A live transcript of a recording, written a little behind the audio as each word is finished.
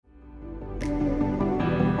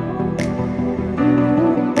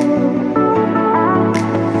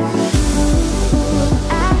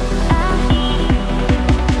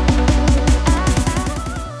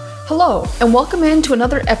and welcome into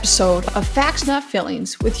another episode of Facts Not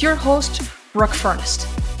Feelings with your host, Brooke Furness.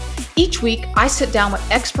 Each week, I sit down with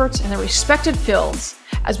experts in their respected fields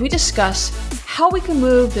as we discuss how we can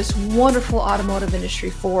move this wonderful automotive industry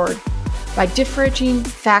forward by differentiating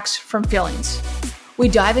facts from feelings. We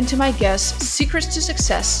dive into my guests' secrets to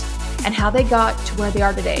success and how they got to where they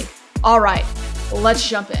are today. All right, let's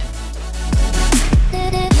jump in.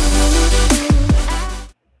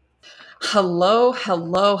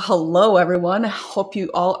 Hello, everyone. Hope you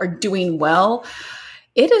all are doing well.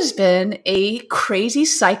 It has been a crazy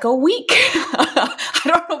psycho week. I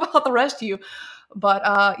don't know about the rest of you, but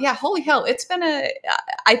holy hell. It's been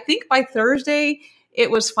I think by Thursday, it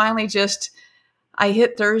was finally just, I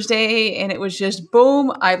hit Thursday and it was just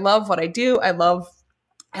boom. I love what I do. I love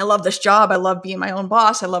this job. I love being my own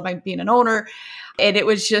boss. I love being an owner. And it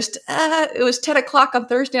was just, it was 10 o'clock on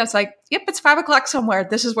Thursday. I was like, yep, it's 5 o'clock somewhere.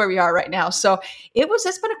 This is where we are right now. So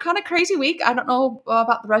it's been a kind of crazy week. I don't know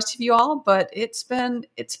about the rest of you all, but it's been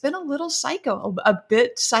a little psycho, a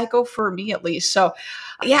bit psycho for me at least. So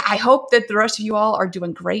yeah, I hope that the rest of you all are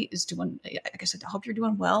doing great, like I said, I hope you're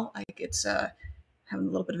doing well. It's having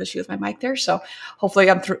a little bit of issue with my mic there. So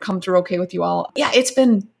hopefully I'm come through okay with you all. Yeah, it's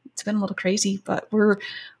been a little crazy, but we're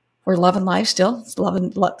loving life still.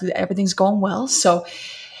 Everything's going well. So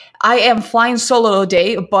I am flying solo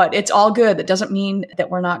today, but it's all good. That doesn't mean that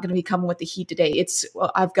we're not going to be coming with the heat today.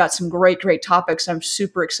 I've got some great topics. I'm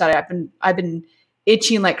super excited. I've been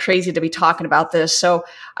itching like crazy to be talking about this. So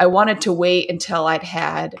I wanted to wait until I'd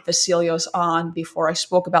had Vasilios on before I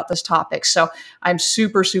spoke about this topic. So I'm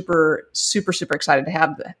super excited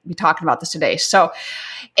to be talking about this today. So,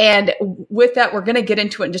 and with that, we're going to get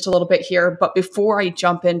into it in just a little bit here. But before I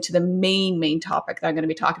jump into the main topic that I'm going to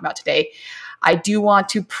be talking about today, I do want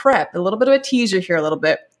to prep a little bit of a teaser here a little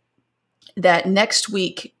bit that next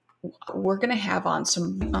week we're going to have on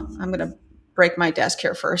I'm going to break my desk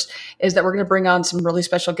here first, is that we're going to bring on some really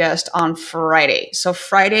special guests on Friday. So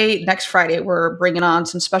next Friday, we're bringing on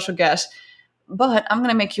some special guests, but I'm going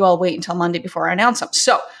to make you all wait until Monday before I announce them.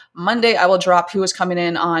 So Monday, I will drop who is coming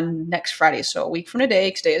in on next Friday. So a week from today,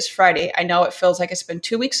 because today is Friday. I know it feels like it's been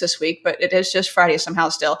 2 weeks this week, but it is just Friday somehow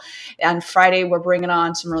still. And Friday, we're bringing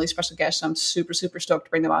on some really special guests. So I'm super stoked to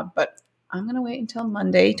bring them on, but I'm going to wait until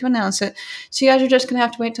Monday to announce it. So you guys are just going to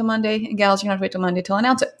have to wait till Monday, and gals, you're going to have to wait till Monday to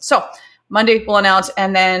announce it. So Monday we'll announce,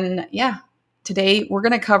 and then, today we're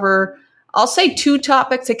going to cover, I'll say 2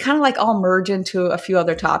 topics. They kind of like all merge into a few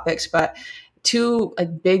other topics, but 2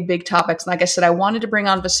 big topics. And like I said, I wanted to bring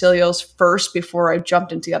on Vasilios first before I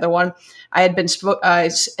jumped into the other one. I had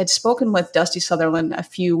spoken with Dusty Sutherland a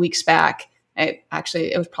few weeks back. It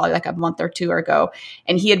was probably like a month or 2 ago,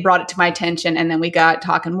 and he had brought it to my attention. And then we got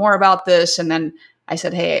talking more about this. And then I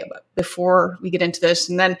said, hey, before we get into this,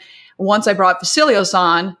 and then once I brought Vasilios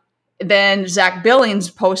on, then Zach Billings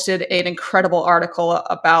posted an incredible article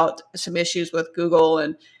about some issues with Google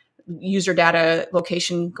and user data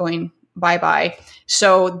location going bye-bye.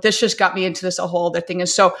 So this just got me into this a whole other thing. And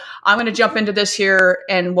so I'm going to jump into this here,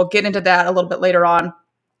 and we'll get into that a little bit later on.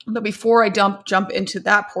 But before I jump into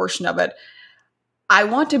that portion of it, I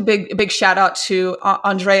want a big shout out to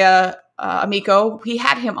Andrea Amico. We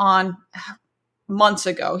had him on months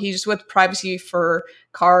ago. He's with Privacy for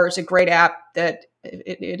Cars, a great app that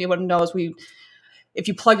anyone knows. If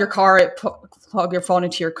you plug your phone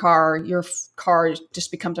into your car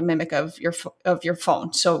just becomes a mimic of your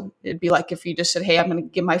phone. So it'd be like if you just said, hey, I'm going to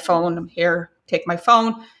give my phone, I'm here, take my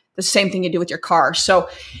phone. The same thing you do with your car. So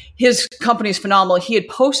his company is phenomenal. He had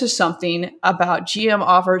posted something about GM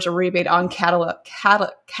offers a rebate on Cadillac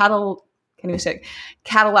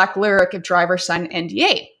Lyriq if drivers sign an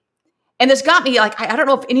NDA. And this got me like, I don't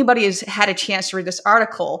know if anybody has had a chance to read this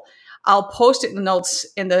article. I'll post it in the notes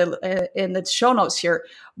in the show notes here,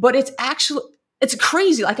 but it's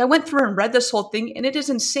crazy. Like I went through and read this whole thing, and it is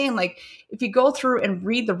insane. Like if you go through and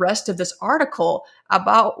read the rest of this article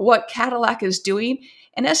about what Cadillac is doing,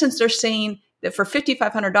 in essence, they're saying that for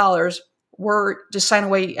 $5,500, we're just sign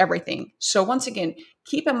away everything. So once again,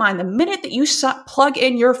 keep in mind, the minute that you plug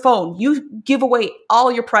in your phone, you give away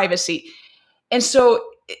all your privacy. And so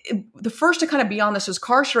the first to kind of be on this was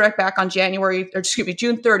Cars Direct back on June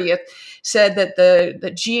 30th, said that the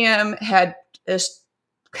GM had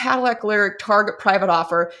Cadillac Lyriq target private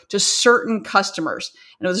offer to certain customers.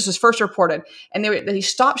 And this was first reported. And they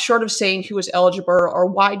stopped short of saying who was eligible or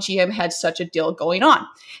why GM had such a deal going on.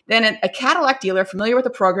 Then a Cadillac dealer familiar with the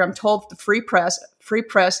program told the Free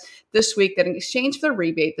Press this week that in exchange for the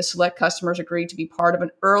rebate, the select customers agreed to be part of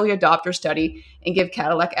an early adopter study and give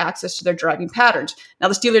Cadillac access to their driving patterns. Now,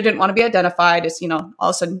 this dealer didn't want to be identified as, all of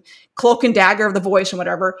a sudden, cloak and dagger of the voice and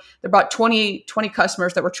whatever. There were about 20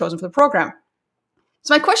 customers that were chosen for the program.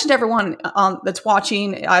 So my question to everyone that's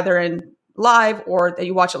watching either in live or that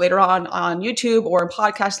you watch it later on YouTube or in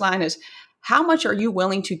podcast line is, how much are you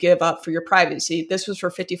willing to give up for your privacy? This was for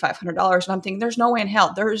 $5,500. And I'm thinking, there's no way in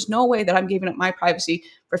hell. There is no way that I'm giving up my privacy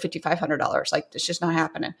for $5,500. Like, it's just not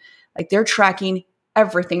happening. Like, they're tracking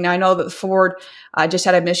everything. Now, I know that Ford just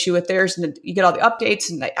had an issue with theirs, and you get all the updates,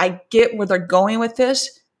 and I get where they're going with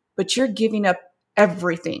this, but you're giving up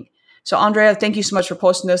everything. So, Andrea, thank you so much for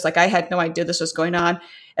posting this. Like, I had no idea this was going on.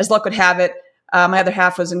 As luck would have it, my other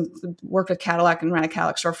half worked with Cadillac and ran a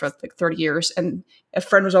Cadillac store for like 30 years. And a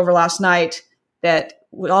friend was over last night that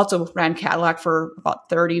also ran Cadillac for about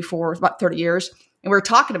 30 years. And we were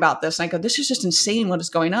talking about this. And I go, this is just insane what is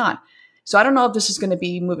going on. So I don't know if this is going to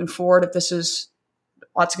be moving forward. If this is,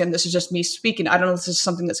 once again, this is just me speaking. I don't know if this is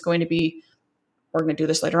something that's going to be, we're going to do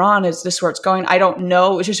this later on. Is this where it's going? I don't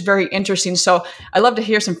know. It's just very interesting. So I'd love to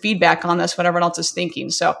hear some feedback on this, what everyone else is thinking.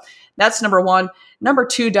 So that's number one. Number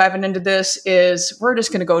two, diving into this is we're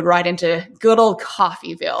just going to go right into good old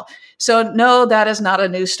Coffeyville. So no, that is not a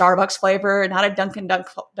new Starbucks flavor, not a Dunkin'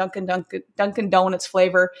 Donuts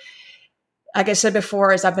flavor. Like I said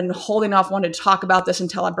before, as I've been holding off wanting to talk about this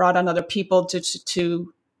until I brought on other people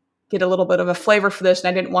to get a little bit of a flavor for this. And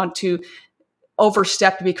I didn't want to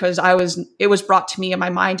overstep because it was brought to me and my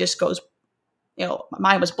mind just goes, my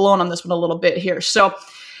mind was blown on this one a little bit here. So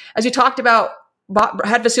as we talked about,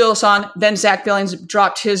 had Vasilis on, then Zach Billings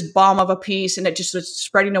dropped his bomb of a piece, and it just was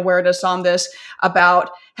spreading awareness on this about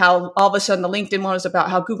how all of a sudden the LinkedIn one was about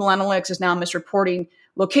how Google Analytics is now misreporting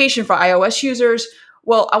location for iOS users.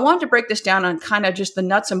 Well, I wanted to break this down on kind of just the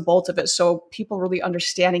nuts and bolts of it so people really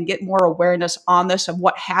understand and get more awareness on this of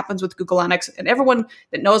what happens with Google Analytics. And everyone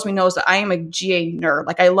that knows me knows that I am a GA nerd.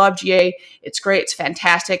 Like, I love GA. It's great. It's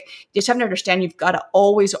fantastic. You just have to understand you've got to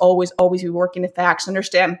always, always, always be working the facts.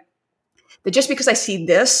 Understand that just because I see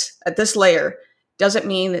this at this layer doesn't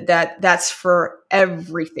mean that that's for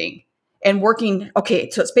everything. And working,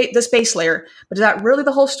 okay, so it's this base layer, but is that really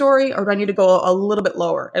the whole story, or do I need to go a little bit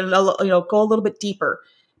lower and go a little bit deeper?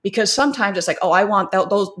 Because sometimes it's like, oh, I want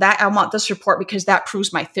I want this report because that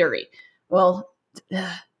proves my theory. Well,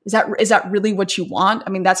 is that really what you want?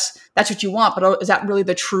 I mean, that's what you want, but is that really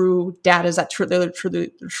the true data? Is that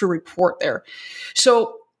the true report there?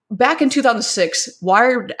 So back in 2006,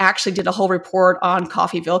 Wired actually did a whole report on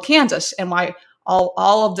Coffeyville, Kansas, and why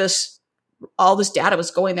all this data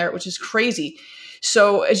was going there, which is crazy.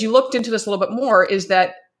 So as you looked into this a little bit more, is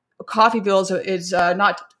that Coffeyville is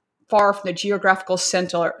not far from the geographical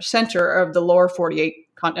center of the lower 48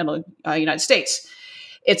 continental United States.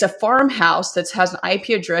 It's a farmhouse that has an IP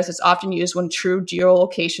address that's often used when true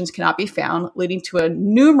geolocations cannot be found, leading to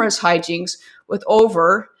numerous hijinks with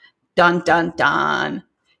over,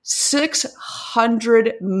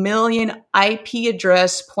 600 million IP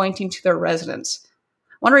address pointing to their residence.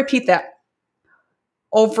 I want to repeat that.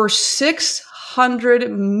 Over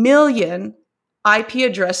 600 million IP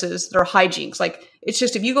addresses that are hijinks. Like, it's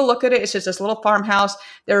just, if you go look at it, it's just this little farmhouse.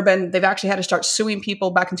 They've actually had to start suing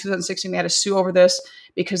people back in 2016. They had to sue over this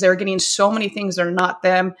because they were getting so many things that are not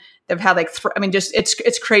them. They've had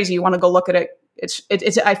it's crazy. You want to go look at it.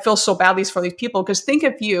 I feel so badly for these people, because think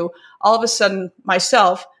if you, all of a sudden,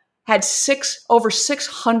 myself, had over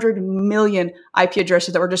 600 million IP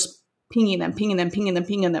addresses that were just pinging them.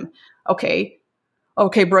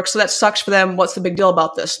 Okay, Brooke, so that sucks for them. What's the big deal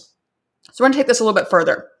about this? So we're going to take this a little bit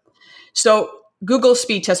further. So Google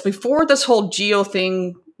speed test, before this whole geo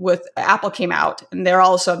thing with Apple came out, and they're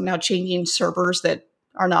all of a sudden now changing servers that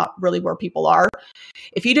are not really where people are.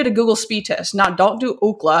 If you did a Google speed test, now don't do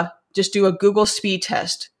Ookla, just do a Google speed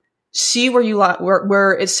test. See where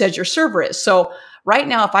it says your server is. So right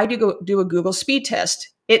now, if I do a Google speed test,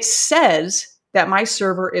 it says that my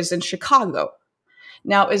server is in Chicago.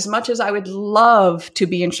 Now, as much as I would love to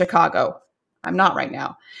be in Chicago, I'm not right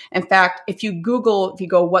now. In fact, if you go,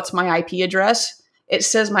 what's my IP address? It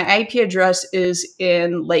says my IP address is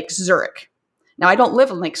in Lake Zurich. Now, I don't live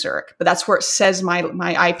in Lake Zurich, but that's where it says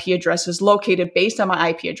my IP address is located based on my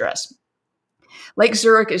IP address. Lake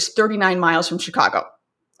Zurich is 39 miles from Chicago.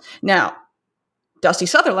 Now, Dusty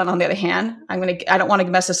Sutherland, on the other hand, I don't want to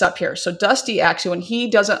mess this up here. So Dusty, actually, when he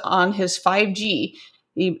does it on his 5G,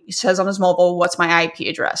 He says on his mobile, what's my IP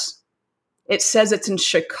address? It says it's in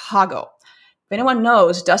Chicago. If anyone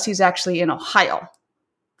knows, Dusty's actually in Ohio.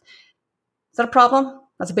 Is that a problem?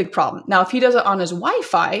 That's a big problem. Now, if he does it on his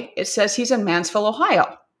Wi-Fi, it says he's in Mansfield,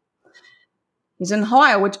 Ohio. He's in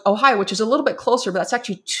Ohio, which is a little bit closer, but that's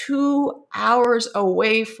actually 2 hours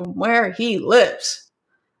away from where he lives.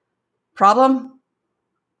 Problem?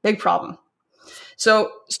 Big problem.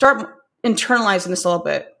 So start internalizing this a little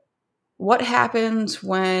bit. What happens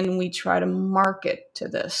when we try to market to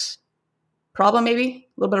this? Problem, maybe?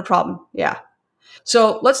 A little bit of problem. Yeah.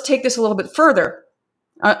 So let's take this a little bit further.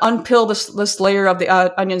 Unpeel this layer of the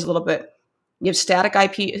onions a little bit. You have static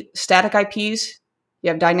IPs, you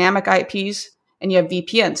have dynamic IPs, and you have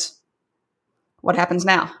VPNs. What happens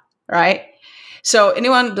now, right? So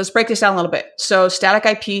let's break this down a little bit. So static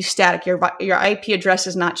IP, static, your IP address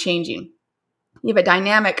is not changing. You have a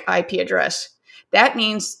dynamic IP address. That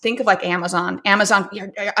means, think of like Amazon. Amazon,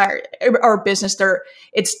 our business,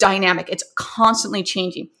 it's dynamic. It's constantly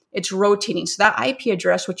changing. It's rotating. So that IP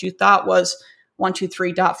address, which you thought was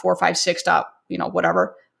 123.456.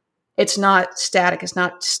 Whatever, it's not static. It's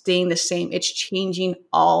not staying the same. It's changing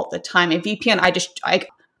all the time. And VPN,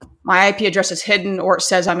 my IP address is hidden, or it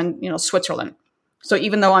says I'm in, Switzerland. So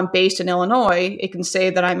even though I'm based in Illinois, it can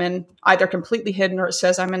say that I'm in either completely hidden, or it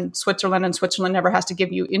says I'm in Switzerland, and Switzerland never has to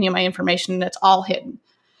give you any of my information. That's all hidden.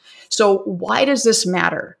 So why does this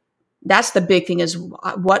matter? That's the big thing, is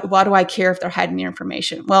why do I care if they're hiding your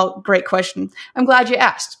information? Well, great question. I'm glad you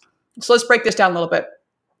asked. So let's break this down a little bit.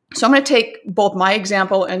 So I'm going to take both my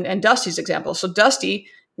example and Dusty's example. So Dusty,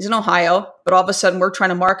 he's in Ohio, but all of a sudden we're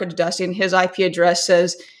trying to market to Dusty, and his IP address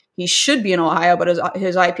says he should be in Ohio, but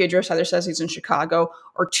his IP address either says he's in Chicago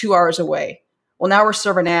or 2 hours away. Well, now we're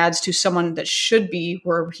serving ads to someone that should be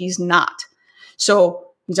where he's not. So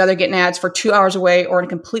he's either getting ads for 2 hours away or in a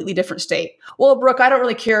completely different state. Well, Brooke, I don't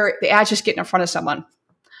really care. The ad's just getting in front of someone.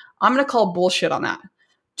 I'm going to call bullshit on that.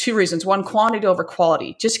 2 reasons. One, quantity over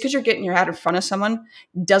quality. Just because you're getting your ad in front of someone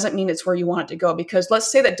doesn't mean it's where you want it to go. Because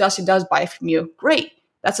let's say that Dusty does buy from you. Great.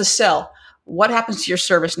 That's a sell. What happens to your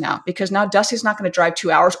service now? Because now Dusty's not going to drive 2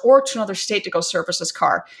 hours or to another state to go service his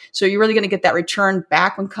car. So you're really going to get that return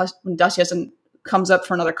back when Dusty comes up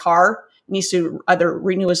for another car, needs to either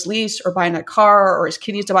renew his lease or buy another car, or his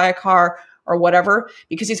kid needs to buy a car or whatever,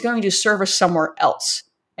 because he's going to service somewhere else.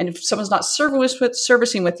 And if someone's not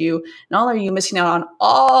servicing with you, not only are you missing out on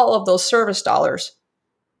all of those service dollars,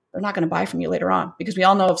 they're not going to buy from you later on, because we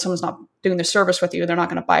all know if someone's not doing the service with you, they're not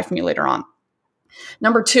going to buy from you later on.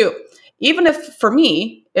 Number 2, even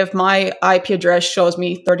if my IP address shows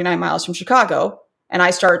me 39 miles from Chicago, and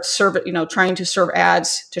I start trying to serve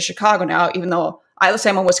ads to Chicago now, even though let's say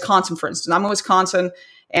I'm in Wisconsin, for instance. I'm in Wisconsin,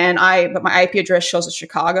 but my IP address shows it's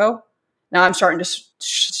Chicago. Now I'm starting to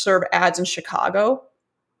serve ads in Chicago.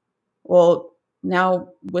 Well, now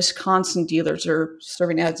Wisconsin dealers are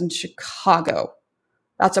serving ads in Chicago.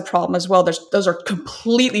 That's a problem as well. Those are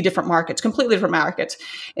completely different markets.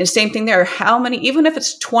 And same thing there. How many, even if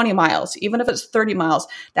it's 20 miles, even if it's 30 miles,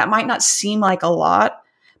 that might not seem like a lot,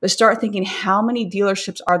 but start thinking, how many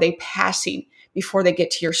dealerships are they passing before they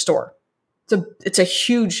get to your store? It's a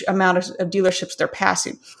huge amount of dealerships they're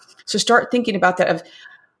passing. So start thinking about that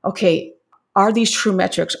okay, are these true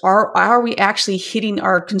metrics? Are we actually hitting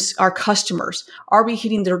our customers? Are we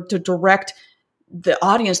hitting the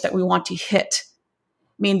audience that we want to hit?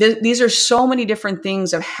 I mean, these are so many different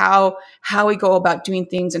things of how we go about doing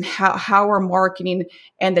things, and how we're marketing,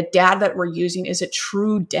 and the data that we're using. Is it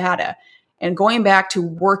true data? And going back to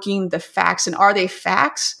working the facts, and are they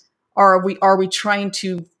facts? Or are we trying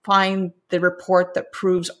to find the report that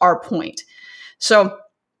proves our point? So,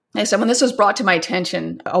 like I said, when this was brought to my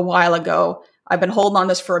attention a while ago, I've been holding on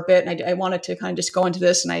this for a bit, and I wanted to kind of just go into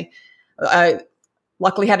this. And I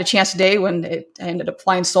luckily had a chance today when I ended up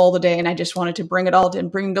flying solo today, and I just wanted to bring it all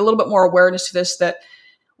and bring a little bit more awareness to this, that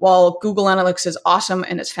while Google Analytics is awesome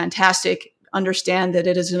and it's fantastic, understand that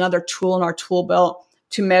it is another tool in our tool belt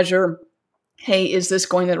to measure, hey, is this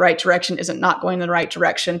going in the right direction? Is it not going in the right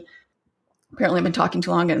direction? Apparently I've been talking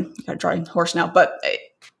too long and got to draw a horse now, but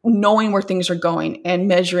knowing where things are going and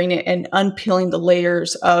measuring it and unpeeling the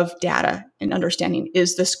layers of data and understanding,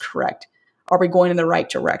 is this correct? Are we going in the right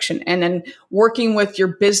direction? And then working with your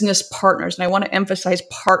business partners. And I want to emphasize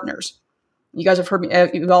partners. You guys have heard me,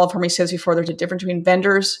 you all have heard me say this before. There's a difference between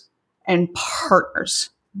vendors and partners.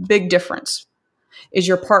 Big difference.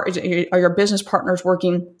 Are your business partners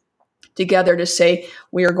working together to say,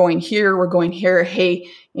 we are going here, we're going here. Hey,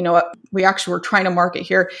 we're trying to market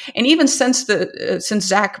here. And even since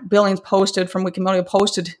Zach Billings from Wikimedia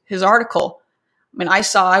posted his article, I mean, I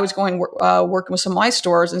was working with some of my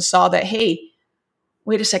stores and saw that, hey,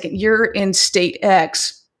 wait a second, you're in state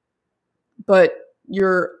X, but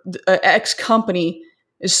your X company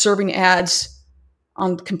is serving ads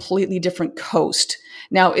on completely different coast.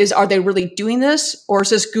 Now, are they really doing this, or is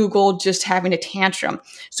this Google just having a tantrum?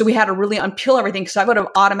 So we had to really unpeel everything, because I would have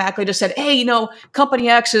automatically just said, hey, company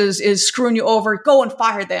X is screwing you over. Go and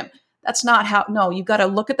fire them. That's not how. No, you got to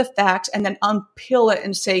look at the facts and then unpeel it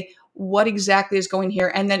and say what exactly is going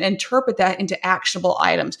here, and then interpret that into actionable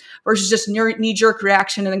items versus just knee-jerk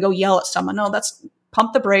reaction and then go yell at someone. No, that's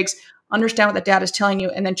pump the brakes, understand what the data is telling you,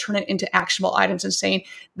 and then turn it into actionable items and saying,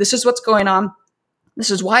 this is what's going on. This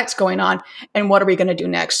is why it's going on, and what are we going to do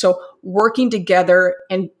next? So working together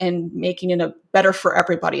and making it better for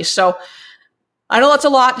everybody. So I know that's a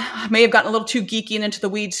lot. I may have gotten a little too geeky and into the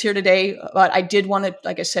weeds here today, but I did want to,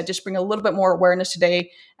 like I said, just bring a little bit more awareness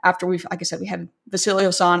today after we had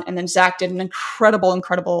Vasilios on, and then Zach did an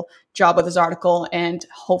incredible job with his article. And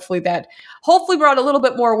hopefully brought a little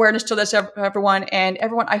bit more awareness to this, everyone. And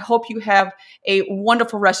everyone, I hope you have a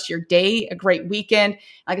wonderful rest of your day, a great weekend.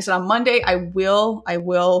 Like I said, on Monday, I will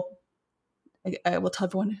tell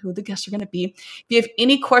everyone who the guests are going to be. If you have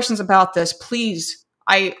any questions about this, please,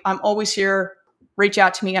 I'm always here. Reach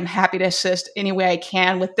out to me. I'm happy to assist any way I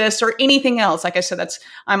can with this or anything else. Like I said,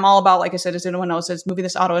 I'm all about, like I said, as anyone knows, is moving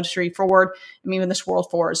this auto industry forward and moving this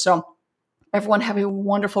world forward. So everyone, have a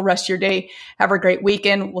wonderful rest of your day. Have a great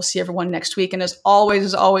weekend. We'll see everyone next week. And as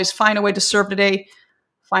always, find a way to serve today.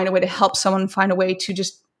 Find a way to help someone. Find a way to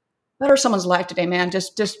just better someone's life today, man.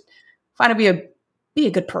 Just find to be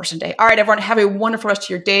a good person today. All right, everyone, have a wonderful rest of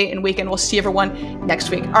your day and weekend. We'll see everyone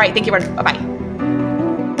next week. All right, thank you, everyone. Bye-bye.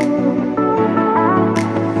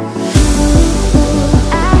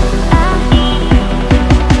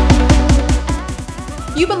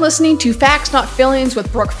 You've been listening to Facts Not Feelings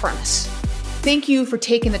with Brooke Furness. Thank you for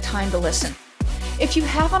taking the time to listen. If you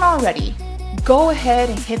haven't already, go ahead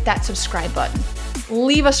and hit that subscribe button.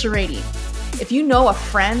 Leave us a rating. If you know a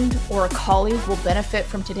friend or a colleague will benefit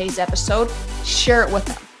from today's episode, share it with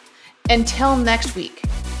them. Until next week,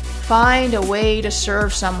 find a way to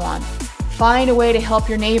serve someone. Find a way to help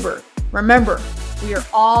your neighbor. Remember, we are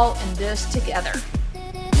all in this together.